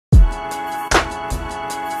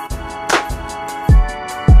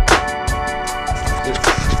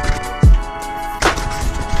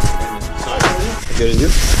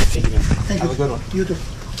Have a good one. You too.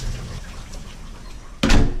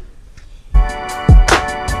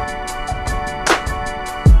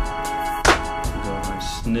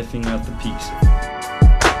 Sniffing out the peaks.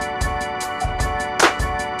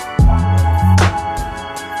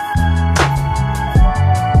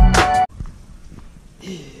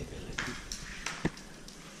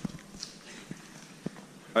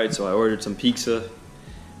 Alright, so I ordered some pizza,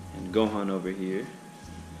 and Gohan over here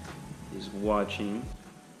is watching.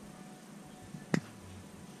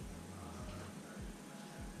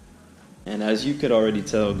 And as you could already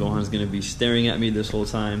tell, Gohan's gonna be staring at me this whole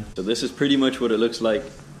time. So this is pretty much what it looks like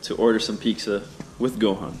to order some pizza with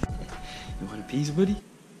Gohan. You want a piece, buddy?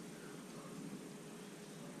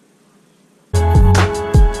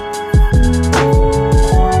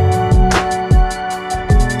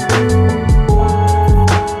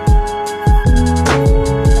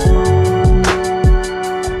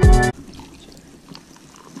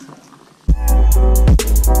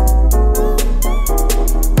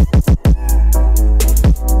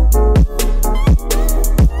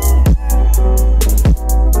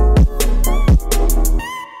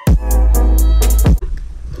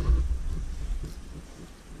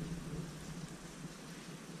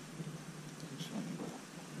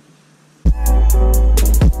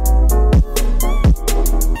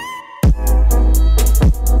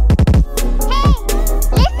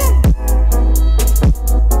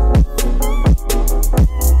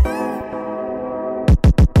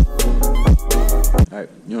 Alright,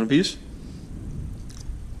 you want a piece?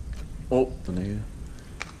 Oh, the negative.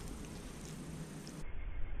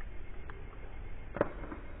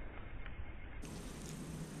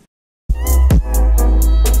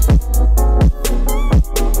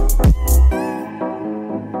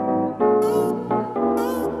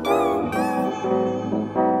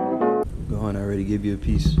 Go on, I already gave you a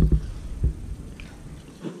piece.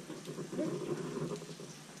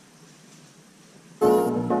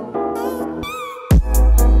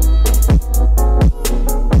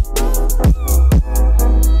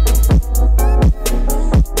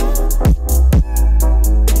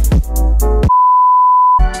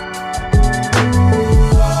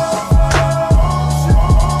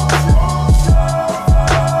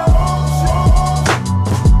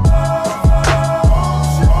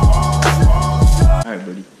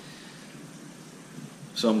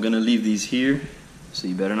 So I'm gonna leave these here, so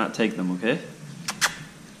you better not take them, okay?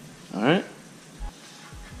 Alright?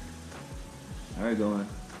 Alright, go on.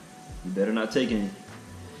 You better not take any.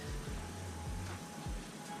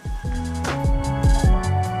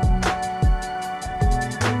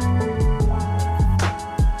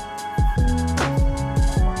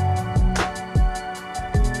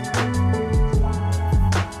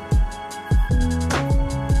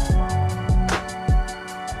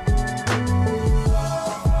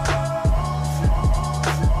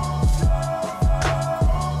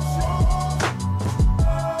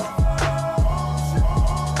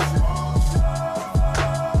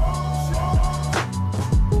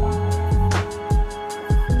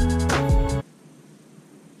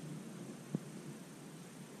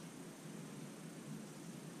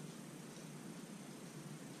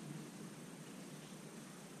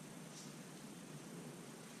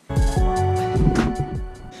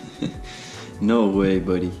 No way,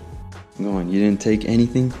 buddy. Go on, you didn't take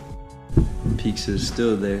anything? Pizza's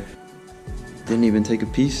still there. Didn't even take a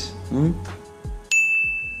piece? Hmm?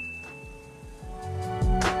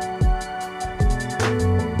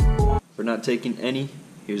 We're not taking any.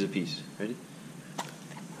 Here's a piece. Ready?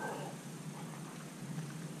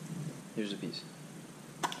 Here's a piece.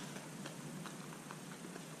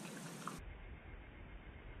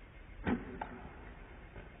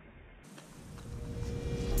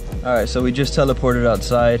 Alright, so we just teleported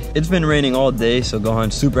outside. It's been raining all day, so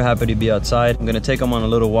Gohan's super happy to be outside. I'm gonna take him on a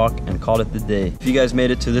little walk and call it the day. If you guys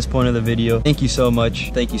made it to this point of the video, thank you so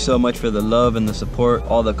much. Thank you so much for the love and the support,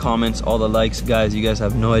 all the comments, all the likes. Guys, you guys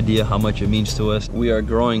have no idea how much it means to us. We are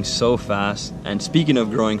growing so fast. And speaking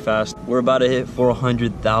of growing fast, we're about to hit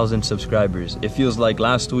 400,000 subscribers. It feels like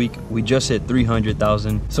last week we just hit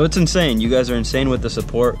 300,000. So it's insane. You guys are insane with the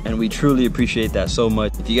support, and we truly appreciate that so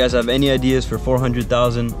much. If you guys have any ideas for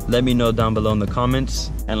 400,000, let me know down below in the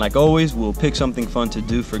comments. And like always, we'll pick something fun to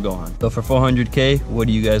do for Gohan. So for 400K, what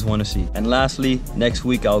do you guys want to see? And lastly, next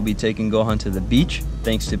week I'll be taking Gohan to the beach,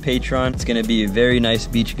 thanks to Patreon. It's gonna be a very nice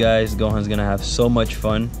beach, guys. Gohan's gonna have so much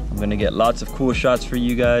fun. I'm gonna get lots of cool shots for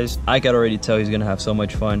you guys. I can already tell he's gonna have so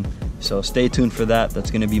much fun. So stay tuned for that.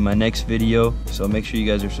 That's gonna be my next video. So make sure you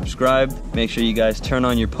guys are subscribed. Make sure you guys turn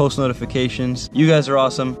on your post notifications. You guys are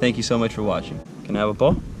awesome. Thank you so much for watching. Can I have a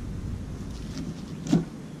ball?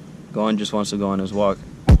 Gohan just wants to go on his walk.